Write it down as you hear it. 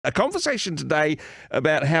A conversation today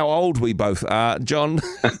about how old we both are. John,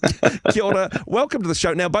 kia ora. Welcome to the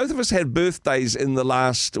show. Now, both of us had birthdays in the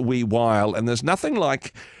last wee while, and there's nothing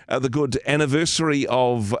like the good anniversary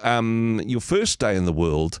of your first day in the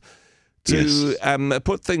world to Yes.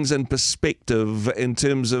 put things in perspective in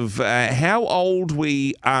terms of how old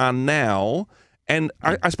we are now. And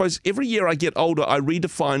I suppose every year I get older, I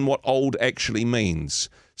redefine what old actually means.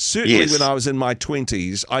 Certainly when Yes. I was in my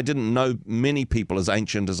 20s, I didn't know many people as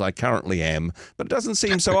ancient as I currently am, but it doesn't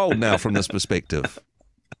seem so old now from this perspective.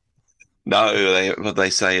 No, what they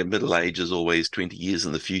say, middle age is always 20 years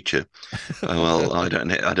in the future. Well, I don't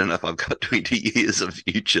know if I've got 20 years of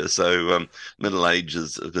future, so middle age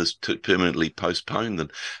is permanently postponed.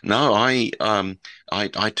 And no, I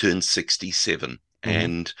turned 67, Hmm.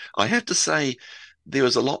 and I have to say there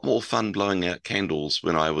was a lot more fun blowing out candles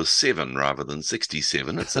when I was 7 rather than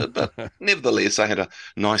 67. But nevertheless, I had a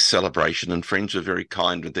nice celebration, and friends were very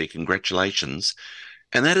kind with their congratulations.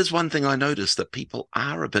 And that is one thing I noticed, that people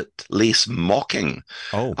are a bit less mocking.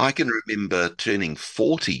 Oh, I can remember turning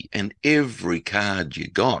 40, and every card you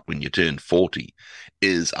got when you turned 40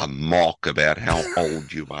 is a mock about how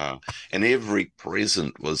old you are. And every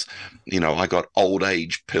present was, I got old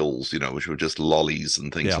age pills, which were just lollies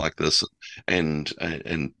and things yeah. like this, and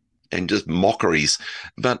just mockeries.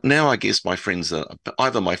 But now I guess my friends are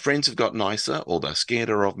either my friends have got nicer, or they're scared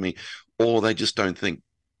of me, or they just don't think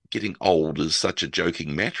getting old is such a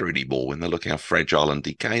joking matter anymore when they look how fragile and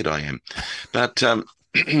decayed I am. But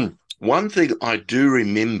one thing I do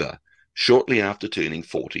remember shortly after turning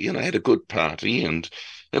 40, and I had a good party and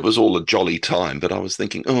it was all a jolly time, but I was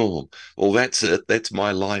thinking, oh, well, that's it. That's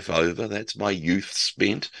my life over. That's my youth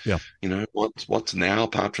spent. Yeah. What's now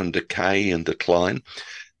apart from decay and decline?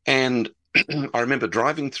 And I remember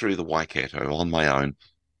driving through the Waikato on my own,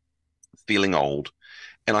 feeling old,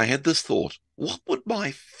 and I had this thought, what would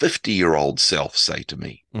my 50-year-old self say to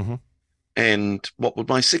me? Hmm. And what would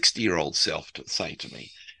my 60-year-old self say to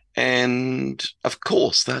me? And of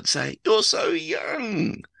course, they'd say, you're so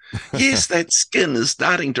young. Yes, that skin is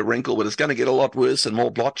starting to wrinkle, but it's going to get a lot worse and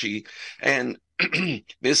more blotchy. And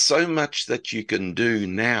there's so much that you can do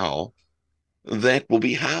now that will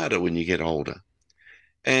be harder when you get older.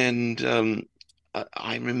 And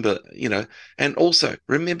I remember, and also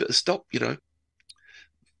remember, stop,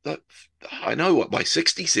 that I know what my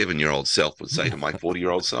 67-year-old self would say to my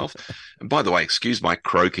 40-year-old self. And by the way, excuse my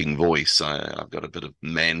croaking voice. I've got a bit of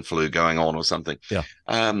man flu going on or something. Yeah.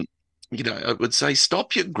 Um, I would say,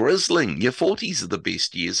 stop your grizzling. Your 40s are the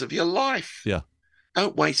best years of your life. Yeah.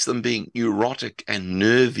 Don't waste them being neurotic and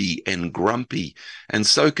nervy and grumpy and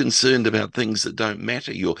so concerned about things that don't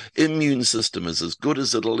matter. Your immune system is as good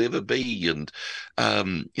as it'll ever be. And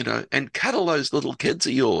cuddle those little kids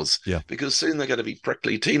of yours, Yeah. because soon they're going to be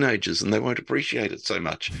prickly teenagers and they won't appreciate it so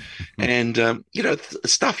much. And,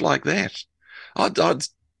 stuff like that. I'd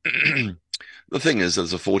the thing is,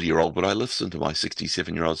 as a 40-year-old, would I listen to my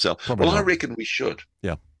 67-year-old self? Probably Well, I not. reckon we should.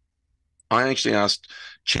 Yeah. I actually asked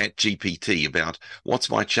ChatGPT about what's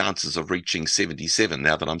my chances of reaching 77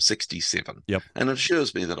 now that I'm 67. Yep. And it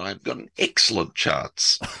assures me that I've got an excellent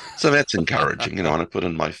chance. So that's encouraging, and I put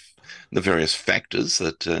in the various factors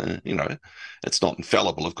that, it's not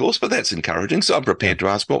infallible, of course, but that's encouraging. So I'm Yeah. prepared to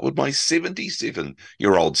ask, what would my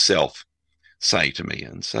 77-year-old self say to me?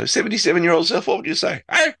 And so 77-year-old self, what would you say?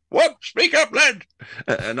 Hey, what? Speak up, lad.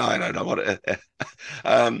 No, I don't know what.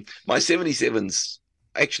 My 77's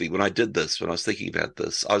actually, when I did this, when I was thinking about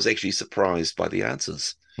this, I was actually surprised by the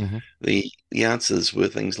answers. Hmm. The answers were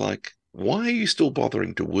things like, why are you still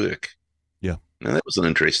bothering to work? Yeah. Now, that was an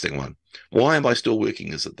interesting one. Why am I still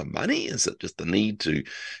working? Is it the money? Is it just the need to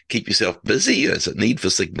keep yourself busy? Is it need for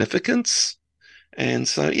significance? And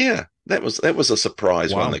so, yeah, that was a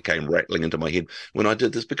surprise one Wow. that came rattling into my head when I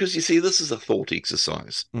did this, because you see, this is a thought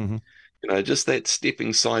exercise. Hmm. Just that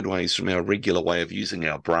stepping sideways from our regular way of using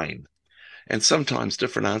our brain. And sometimes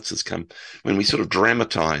different answers come when we sort of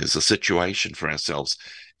dramatize a situation for ourselves.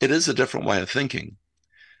 It is a different way of thinking.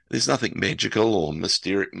 There's nothing magical or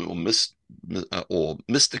mysterious or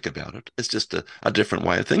mystic about it. It's just a different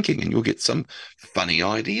way of thinking, and you'll get some funny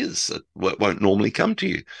ideas that won't normally come to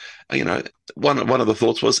you. You know, one of the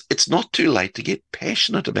thoughts was, it's not too late to get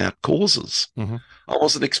passionate about causes. Hmm. I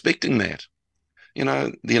wasn't expecting that.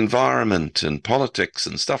 The environment and politics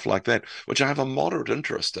and stuff like that, which I have a moderate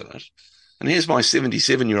interest in it. And here's my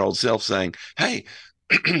 77-year-old self saying, hey,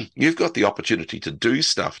 you've got the opportunity to do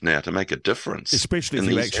stuff now to make a difference Especially if in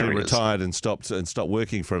you these actually areas. retired and stopped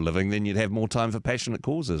working for a living, then you'd have more time for passionate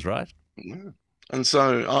causes, right? Yeah. And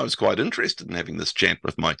so I was quite interested in having this chat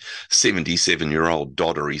with my 77-year-old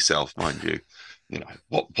doddery self, mind you.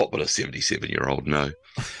 what would a 77-year-old know?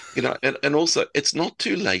 And also, it's not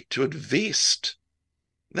too late to invest.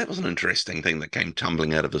 That was an interesting thing that came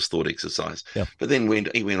tumbling out of his thought exercise. Yeah. But then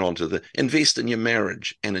he went on to the invest in your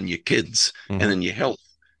marriage and in your kids and in your health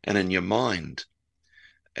and in your mind.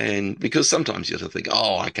 And because sometimes you have to think,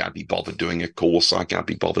 oh, I can't be bothered doing a course. I can't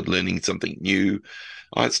be bothered learning something new.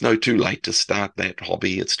 Oh, it's no too late to start that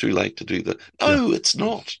hobby. It's too late to do No, it's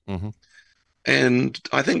not. And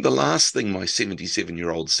I think the last thing my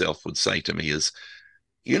 77-year-old self would say to me is,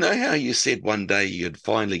 you know how you said one day you'd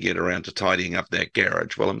finally get around to tidying up that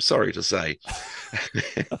garage? Well, I'm sorry to say.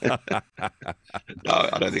 No,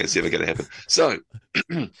 I don't think it's ever going to happen. So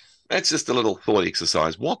that's just a little thought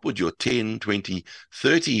exercise. What would your 10, 20,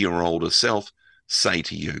 30-year-older self say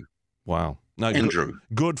to you? Wow. No, Andrew.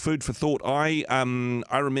 Good food for thought. I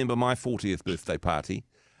remember my 40th birthday party.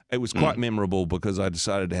 It was quite memorable because I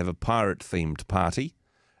decided to have a pirate-themed party.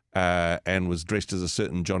 And was dressed as a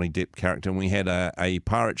certain Johnny Depp character, and we had a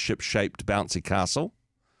pirate ship-shaped bouncy castle.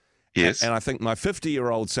 Yes. And I think my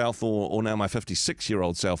 50-year-old self, or now my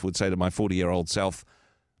 56-year-old self, would say to my 40-year-old self,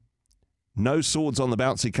 no swords on the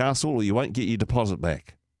bouncy castle or you won't get your deposit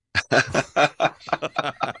back.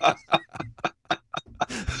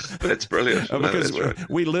 That's brilliant. Because that's right.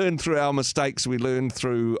 we learn through our mistakes, we learn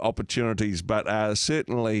through opportunities, but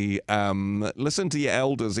certainly listen to your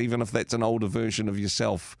elders, even if that's an older version of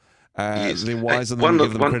yourself. Yes. They're wiser than you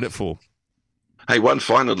give them credit for. Hey, one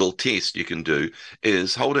final little test you can do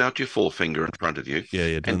is hold out your forefinger in front of you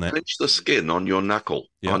and pinch the skin on your knuckle,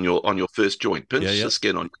 on your first joint. Pinch the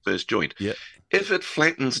skin on your first joint. Yeah. If it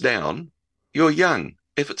flattens down, you're young.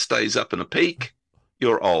 If it stays up in a peak,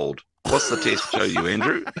 you're old. What's the test show you,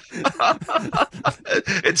 Andrew?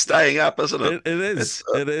 It's staying up, isn't it? It is.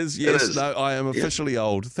 It is. Yes. It is. No, I am officially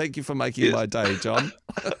old. Thank you for making my day, John.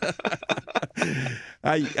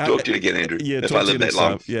 Talk to you again, Andrew. Yeah, if I live that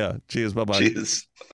long. Yeah. Cheers. Bye-bye. Cheers.